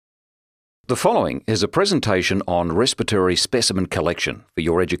The following is a presentation on respiratory specimen collection for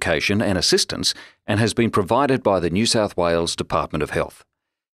your education and assistance and has been provided by the New South Wales Department of Health.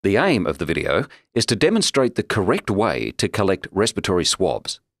 The aim of the video is to demonstrate the correct way to collect respiratory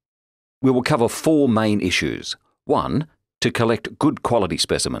swabs. We will cover four main issues. 1. To collect good quality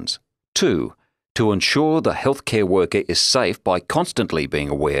specimens. 2. To ensure the healthcare worker is safe by constantly being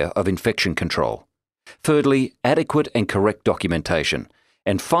aware of infection control. Thirdly, adequate and correct documentation.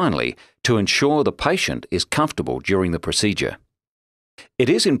 And finally, to ensure the patient is comfortable during the procedure. It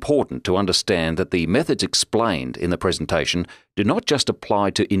is important to understand that the methods explained in the presentation do not just apply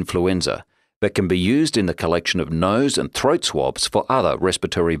to influenza, but can be used in the collection of nose and throat swabs for other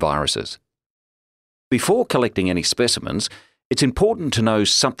respiratory viruses. Before collecting any specimens, it's important to know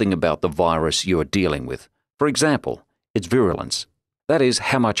something about the virus you are dealing with. For example, its virulence. That is,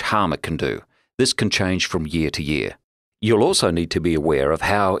 how much harm it can do. This can change from year to year. You'll also need to be aware of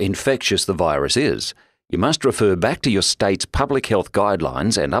how infectious the virus is. You must refer back to your state's public health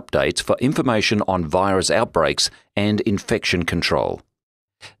guidelines and updates for information on virus outbreaks and infection control.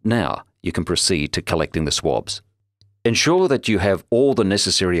 Now, you can proceed to collecting the swabs. Ensure that you have all the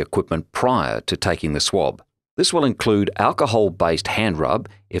necessary equipment prior to taking the swab. This will include alcohol-based hand rub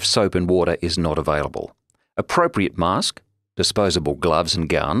if soap and water is not available, appropriate mask, disposable gloves and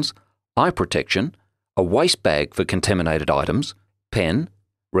gowns, eye protection, a waste bag for contaminated items, pen,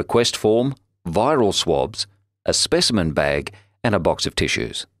 request form, viral swabs, a specimen bag, and a box of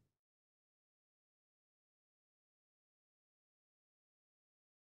tissues.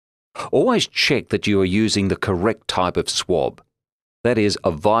 Always check that you are using the correct type of swab. That is,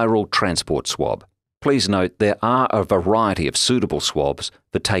 a viral transport swab. Please note there are a variety of suitable swabs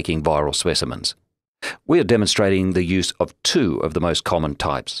for taking viral specimens. We are demonstrating the use of two of the most common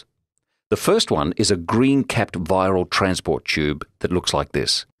types. The first one is a green-capped viral transport tube that looks like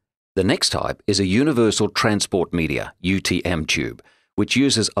this. The next type is a universal transport media, UTM tube, which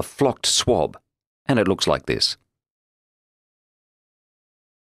uses a flocked swab, and it looks like this.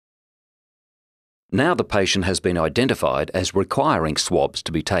 Now the patient has been identified as requiring swabs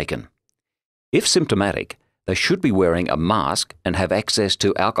to be taken. If symptomatic, they should be wearing a mask and have access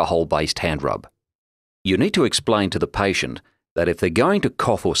to alcohol-based hand rub. You need to explain to the patient that if they're going to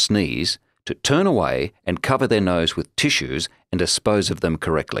cough or sneeze, to turn away and cover their nose with tissues and dispose of them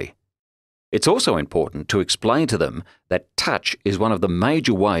correctly. It's also important to explain to them that touch is one of the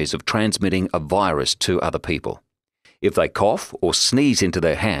major ways of transmitting a virus to other people. If they cough or sneeze into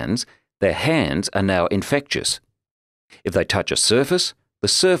their hands are now infectious. If they touch a surface, the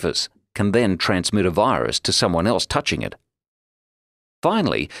surface can then transmit a virus to someone else touching it.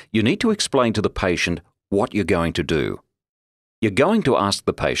 Finally, you need to explain to the patient what you're going to do. You're going to ask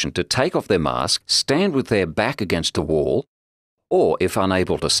the patient to take off their mask, stand with their back against a wall, or if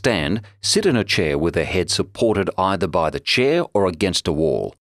unable to stand, sit in a chair with their head supported either by the chair or against a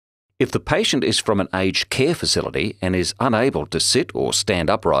wall. If the patient is from an aged care facility and is unable to sit or stand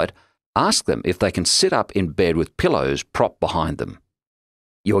upright, ask them if they can sit up in bed with pillows propped behind them.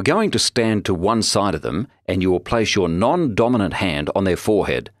 You are going to stand to one side of them and you will place your non-dominant hand on their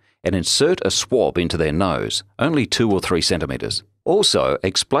forehead and insert a swab into their nose, only 2 or 3 centimetres. Also,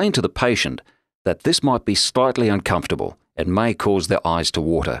 explain to the patient that this might be slightly uncomfortable and may cause their eyes to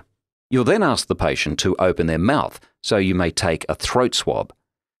water. You'll then ask the patient to open their mouth, so you may take a throat swab.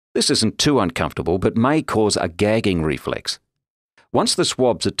 This isn't too uncomfortable but may cause a gagging reflex. Once the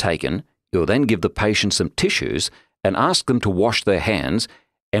swabs are taken, you'll then give the patient some tissues and ask them to wash their hands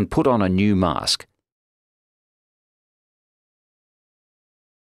and put on a new mask.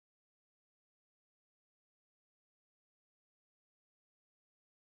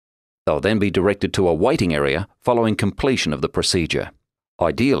 They'll then be directed to a waiting area following completion of the procedure.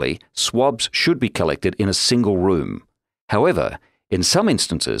 Ideally, swabs should be collected in a single room. However, in some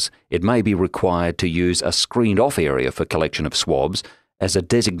instances, it may be required to use a screened-off area for collection of swabs as a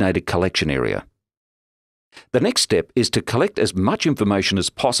designated collection area. The next step is to collect as much information as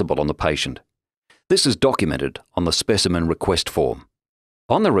possible on the patient. This is documented on the specimen request form.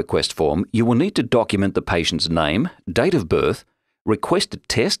 On the request form, you will need to document the patient's name, date of birth, requested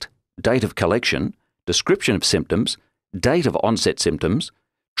test, date of collection, description of symptoms, date of onset symptoms,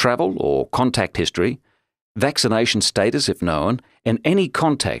 travel or contact history, vaccination status if known, and any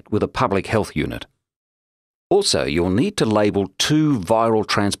contact with a public health unit. Also, you'll need to label 2 viral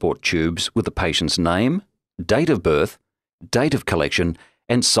transport tubes with the patient's name, date of birth, date of collection,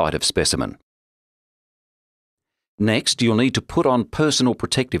 and site of specimen. Next, you'll need to put on personal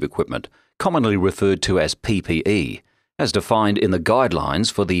protective equipment, commonly referred to as PPE, as defined in the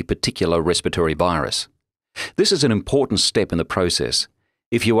guidelines for the particular respiratory virus. This is an important step in the process.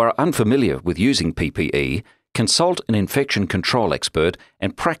 If you are unfamiliar with using PPE, consult an infection control expert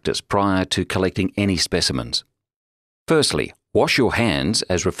and practice prior to collecting any specimens. Firstly, wash your hands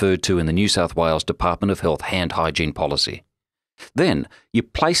as referred to in the New South Wales Department of Health hand hygiene policy. Then, you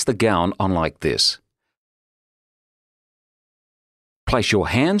place the gown on like this. Place your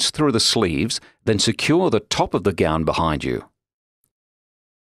hands through the sleeves, then secure the top of the gown behind you.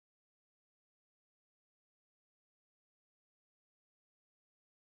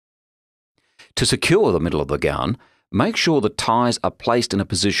 To secure the middle of the gown, make sure the ties are placed in a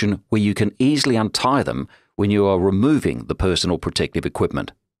position where you can easily untie them when you are removing the personal protective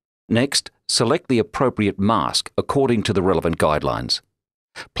equipment. Next, select the appropriate mask according to the relevant guidelines.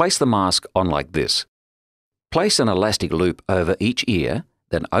 Place the mask on like this. Place an elastic loop over each ear,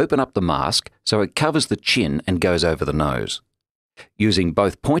 then open up the mask so it covers the chin and goes over the nose. Using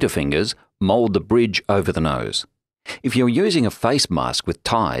both pointer fingers, mould the bridge over the nose. If you're using a face mask with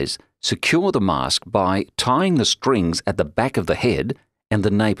ties, secure the mask by tying the strings at the back of the head and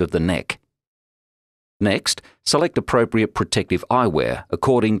the nape of the neck. Next, select appropriate protective eyewear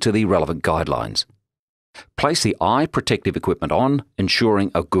according to the relevant guidelines. Place the eye protective equipment on,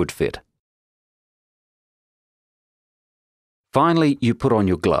 ensuring a good fit. Finally, you put on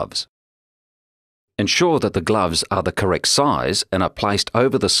your gloves. Ensure that the gloves are the correct size and are placed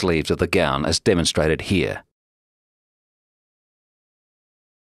over the sleeves of the gown as demonstrated here.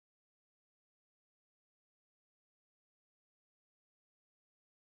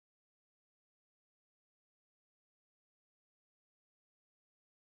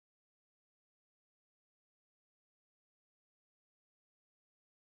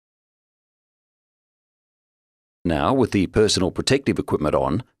 Now, with the personal protective equipment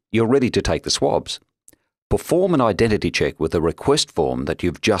on, you're ready to take the swabs. Perform an identity check with the request form that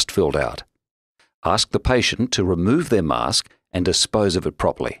you've just filled out. Ask the patient to remove their mask and dispose of it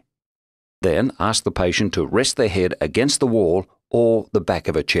properly. Then ask the patient to rest their head against the wall or the back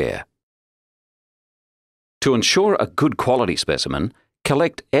of a chair. To ensure a good quality specimen,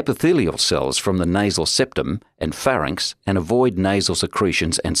 collect epithelial cells from the nasal septum and pharynx and avoid nasal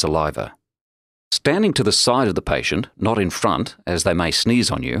secretions and saliva. Standing to the side of the patient, not in front, as they may sneeze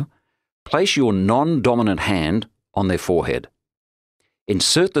on you, place your non-dominant hand on their forehead.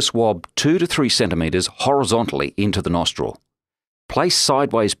 Insert the swab 2 to 3 centimetres horizontally into the nostril. Place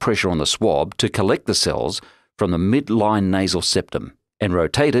sideways pressure on the swab to collect the cells from the midline nasal septum and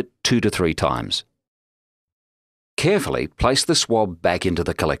rotate it 2 to 3 times. Carefully place the swab back into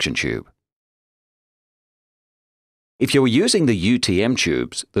the collection tube. If you are using the UTM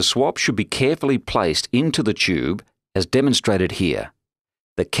tubes, the swab should be carefully placed into the tube as demonstrated here.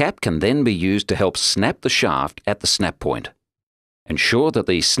 The cap can then be used to help snap the shaft at the snap point. Ensure that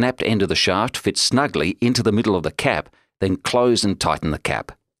the snapped end of the shaft fits snugly into the middle of the cap, then close and tighten the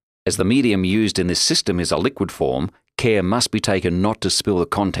cap. As the medium used in this system is a liquid form, care must be taken not to spill the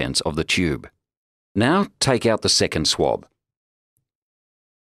contents of the tube. Now take out the second swab.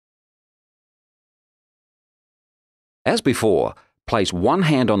 As before, place one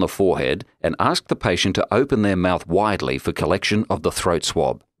hand on the forehead and ask the patient to open their mouth widely for collection of the throat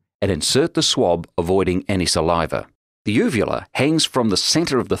swab, and insert the swab avoiding any saliva. The uvula hangs from the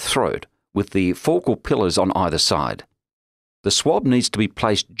centre of the throat with the faucal pillars on either side. The swab needs to be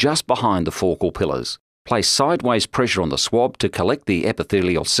placed just behind the faucal pillars. Place sideways pressure on the swab to collect the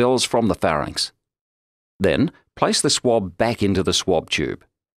epithelial cells from the pharynx. Then, place the swab back into the swab tube.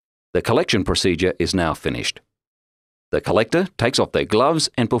 The collection procedure is now finished. The collector takes off their gloves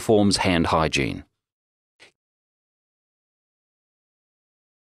and performs hand hygiene.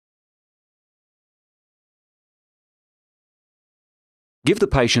 Give the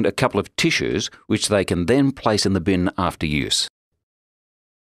patient a couple of tissues which they can then place in the bin after use.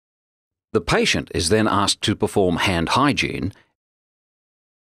 The patient is then asked to perform hand hygiene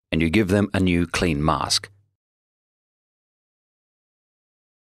and you give them a new clean mask.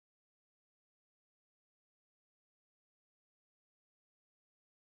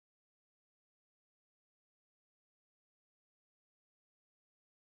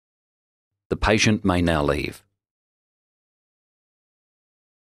 The patient may now leave.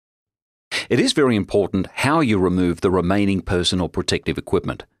 It is very important how you remove the remaining personal protective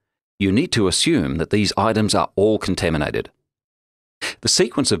equipment. You need to assume that these items are all contaminated. The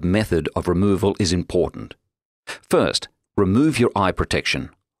sequence of method of removal is important. First, remove your eye protection.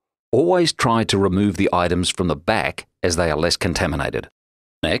 Always try to remove the items from the back as they are less contaminated.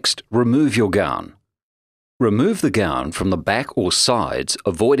 Next, remove your gown. Remove the gown from the back or sides,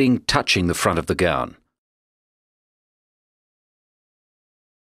 avoiding touching the front of the gown.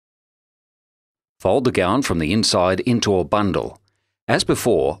 Fold the gown from the inside into a bundle. As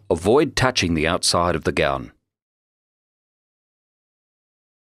before, avoid touching the outside of the gown.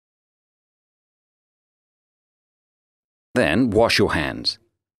 Then wash your hands.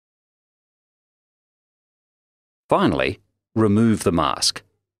 Finally, remove the mask.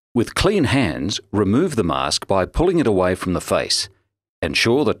 With clean hands, remove the mask by pulling it away from the face.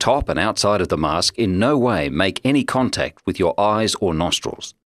 Ensure the top and outside of the mask in no way make any contact with your eyes or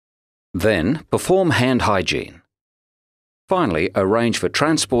nostrils. Then, perform hand hygiene. Finally, arrange for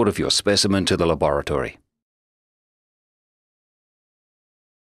transport of your specimen to the laboratory.